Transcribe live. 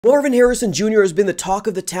Marvin Harrison Jr. has been the talk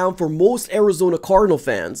of the town for most Arizona Cardinal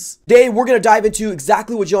fans. Today, we're going to dive into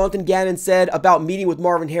exactly what Jonathan Gannon said about meeting with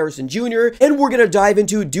Marvin Harrison Jr. And we're going to dive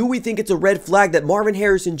into, do we think it's a red flag that Marvin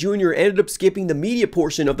Harrison Jr. ended up skipping the media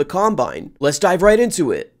portion of the combine? Let's dive right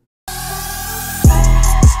into it.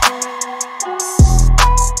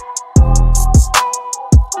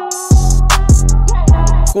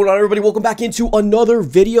 What's going on, everybody? Welcome back into another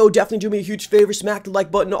video. Definitely do me a huge favor, smack the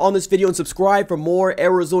like button on this video and subscribe for more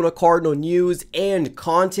Arizona Cardinal news and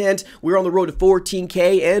content. We're on the road to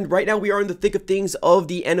 14K, and right now we are in the thick of things of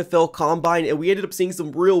the NFL Combine, and we ended up seeing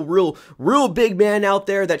some real big man out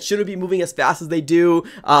there that shouldn't be moving as fast as they do,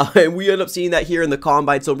 and we end up seeing that here in the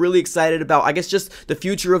Combine. So I'm really excited about, I guess, just the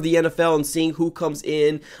future of the NFL and seeing who comes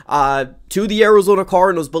in to the Arizona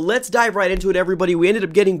Cardinals. But let's dive right into it, everybody. We ended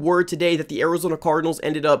up getting word today that the Arizona Cardinals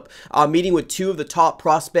ended up meeting with two of the top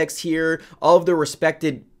prospects here of their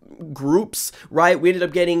respected groups, right? We ended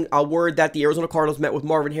up getting a word that the Arizona Cardinals met with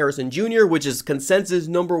Marvin Harrison Jr., which is consensus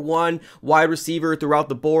 #1 wide receiver throughout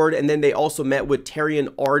the board, and then they also met with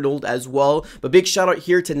Terrion Arnold as well. But big shout out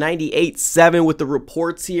here to 98.7 with the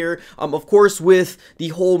reports here. Of course, with the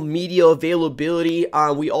whole media availability,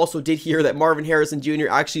 we also did hear that Marvin Harrison Jr.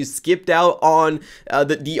 actually skipped out on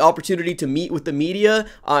the opportunity to meet with the media,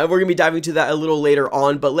 and we're gonna be diving into that a little later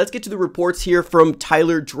on. But let's get to the reports here from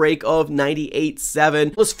Tyler Drake of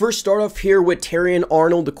 98.7. Let's first start off here with Terrion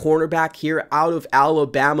Arnold, the cornerback here out of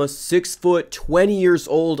Alabama, 6 foot, 20 years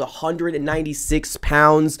old, 196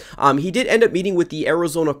 pounds. He did end up meeting with the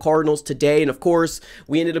Arizona Cardinals today, and of course,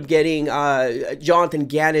 we ended up getting Jonathan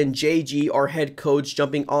Gannon, JG, our head coach,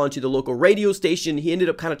 jumping onto the local radio station. He ended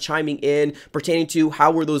up kind of chiming in pertaining to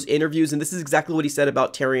how were those interviews, and this is exactly what he said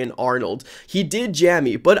about Terrion Arnold. He did jam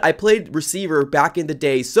me, but I played receiver back in the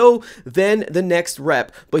day, so then the next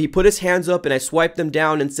rep, but he put his hands up and I swiped them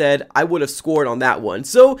down and said I would have scored on that one.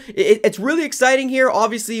 So it's really exciting here,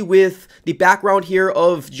 obviously, with the background here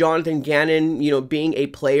of Jonathan Gannon, you know, being a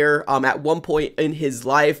player at one point in his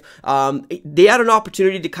life. They had an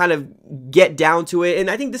opportunity to kind of get down to it, and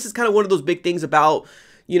I think this is kind of one of those big things about,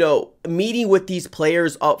 you know, meeting with these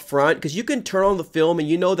players up front, because you can turn on the film and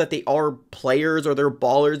you know that they are players or they're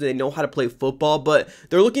ballers and they know how to play football, but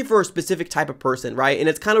they're looking for a specific type of person, right? And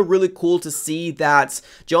it's kind of really cool to see that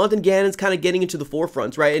Jonathan Gannon's kind of getting into the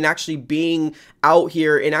forefront, right? And actually being out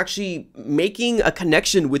here and actually making a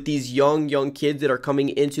connection with these young kids that are coming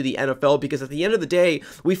into the NFL, because at the end of the day,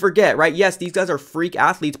 we forget, right? Yes, these guys are freak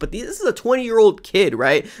athletes, but this is a 20-year-old kid,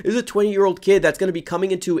 right? This is a 20-year-old kid that's going to be coming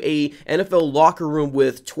into a NFL locker room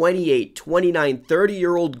with 28, 29,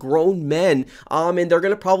 30-year-old grown men, and they're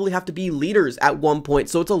going to probably have to be leaders at one point.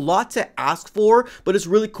 So it's a lot to ask for, but it's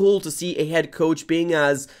really cool to see a head coach being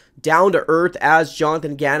as down to earth as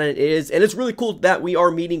Jonathan Gannon is, and it's really cool that we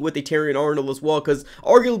are meeting with a Terrion Arnold as well, because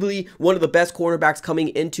arguably one of the best cornerbacks coming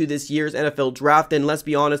into this year's NFL draft. And let's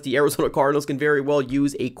be honest, the Arizona Cardinals can very well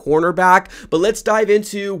use a cornerback. But let's dive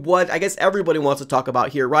into what I guess everybody wants to talk about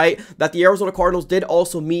here, right? That the Arizona Cardinals did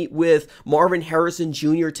also meet with Marvin Harrison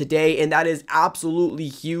Jr. today, and that is absolutely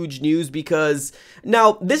huge news, because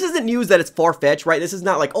now this isn't news that it's far-fetched, right? This is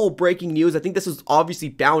not like, oh, breaking news. I think this is obviously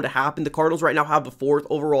bound to happen. The Cardinals right now have the 4th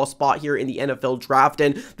overall spot here in the NFL draft,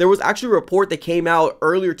 and there was actually a report that came out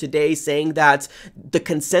earlier today saying that the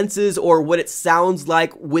consensus, or what it sounds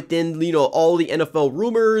like within, you know, all the NFL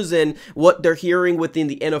rumors and what they're hearing within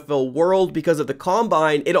the NFL world because of the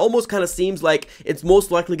combine, it almost kind of seems like it's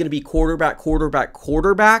most likely going to be quarterback in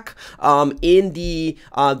the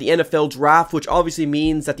NFL draft, which obviously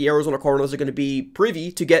means that the Arizona Cardinals are going to be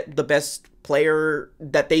privy to get the best player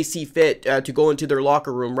that they see fit to go into their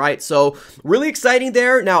locker room, right? So really exciting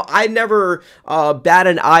there. Now, I never bat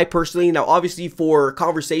an eye personally. Now, obviously for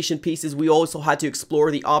conversation pieces, we also had to explore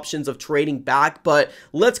the options of trading back, but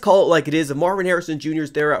let's call it like it is. If Marvin Harrison Jr.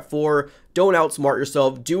 is there at 4, don't outsmart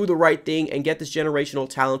yourself. Do the right thing and get this generational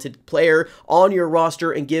talented player on your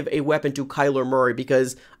roster and give a weapon to Kyler Murray,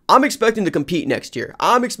 because I'm expecting to compete next year.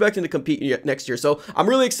 So I'm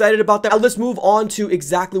really excited about that. Now let's move on to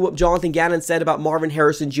exactly what Jonathan Gannon said about Marvin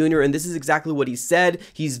Harrison Jr. And this is exactly what he said.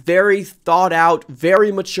 He's very thought out,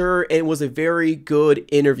 very mature, and was a very good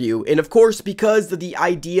interview. And of course, because of the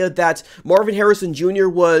idea that Marvin Harrison Jr.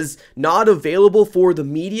 was not available for the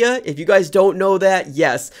media, if you guys don't know that,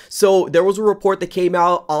 yes. So there was a report that came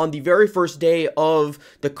out on the very first day of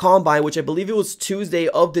the combine, which I believe it was Tuesday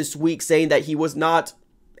of this week, saying that he was not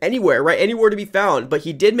anywhere, right? Anywhere to be found. But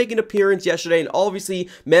he did make an appearance yesterday and obviously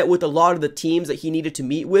met with a lot of the teams that he needed to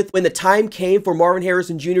meet with. When the time came for Marvin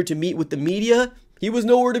Harrison Jr. to meet with the media, he was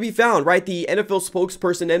nowhere to be found, right? The NFL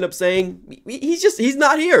spokesperson ended up saying he's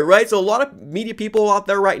not here, right? So a lot of media people out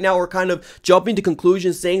there right now are kind of jumping to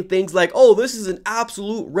conclusions, saying things like, oh, this is an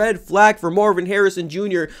absolute red flag for Marvin Harrison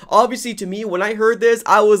Jr. Obviously, to me, when I heard this,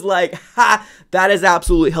 I was like, ha, that is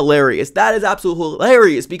absolutely hilarious. That is absolutely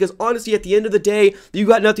hilarious, because honestly, at the end of the day, you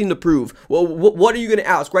got nothing to prove. Well, what are you going to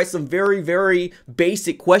ask, right? Some very, very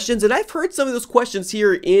basic questions, and I've heard some of those questions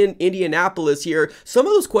here in Indianapolis here. Some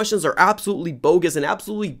of those questions are absolutely bogus and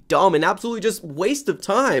absolutely dumb and absolutely just waste of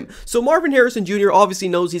time. So Marvin Harrison Jr. obviously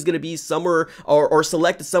knows he's going to be somewhere or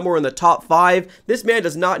selected somewhere in the top 5. This man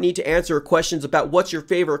does not need to answer questions about what's your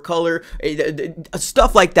favorite color,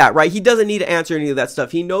 stuff like that, right? He doesn't need to answer any of that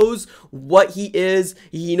stuff. He knows what he is,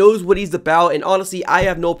 he knows what he's about, and honestly, I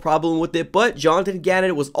have no problem with it. But Jonathan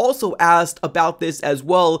Gannon was also asked about this as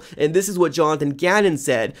well, and this is what Jonathan Gannon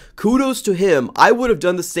said. Kudos to him. I would have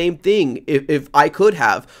done the same thing if I could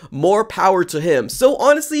have. More power to him. So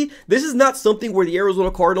honestly, this is not something where the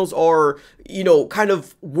Arizona Cardinals are, you know, kind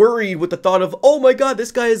of worried with the thought of, oh my god,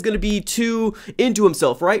 this guy is going to be too into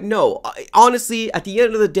himself, right? No, honestly, at the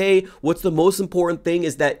end of the day, what's the most important thing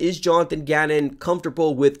is that, is Jonathan Gannon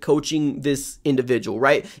comfortable with coaching this individual,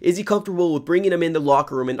 right? Is he comfortable with bringing him in the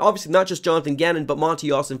locker room? And obviously not just Jonathan Gannon, but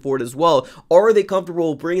Monty Austin-Ford as well. Are they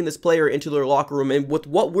comfortable bringing this player into their locker room? And with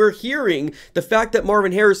what we're hearing, the fact that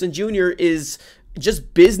Marvin Harrison Jr. is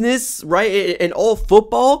just business, right, and all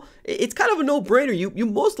football, it's kind of a no-brainer. You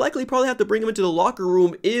most likely probably have to bring him into the locker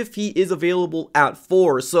room if he is available at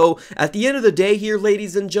 4. So at the end of the day here,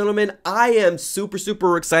 ladies and gentlemen, I am super,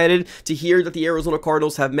 super excited to hear that the Arizona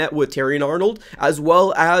Cardinals have met with Terrion Arnold as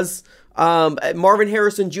well as Marvin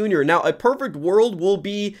Harrison Jr. Now, a perfect world will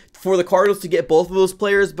be for the Cardinals to get both of those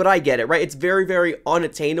players, but I get it, right? It's very, very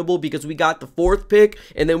unattainable because we got the 4th pick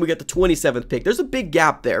and then we got the 27th pick. There's a big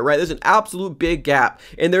gap there, right? There's an absolute big gap,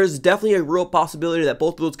 and there's definitely a real possibility that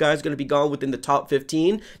both of those guys are going to be gone within the top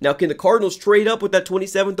 15. Now, can the Cardinals trade up with that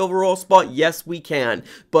 27th overall spot? Yes, we can,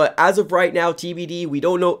 but as of right now, TBD, we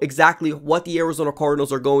don't know exactly what the Arizona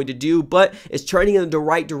Cardinals are going to do, but it's trending in the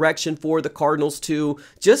right direction for the Cardinals to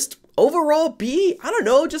just overall be, I don't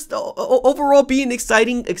know, just overall be an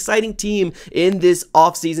exciting team in this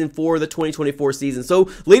offseason for the 2024 season. So,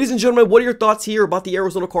 ladies and gentlemen, what are your thoughts here about the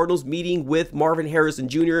Arizona Cardinals meeting with Marvin Harrison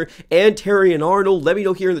Jr. and Terrion Arnold? Let me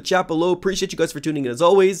know here in the chat below. Appreciate you guys for tuning in as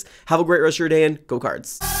always. Have a great rest of your day and go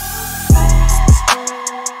Cards.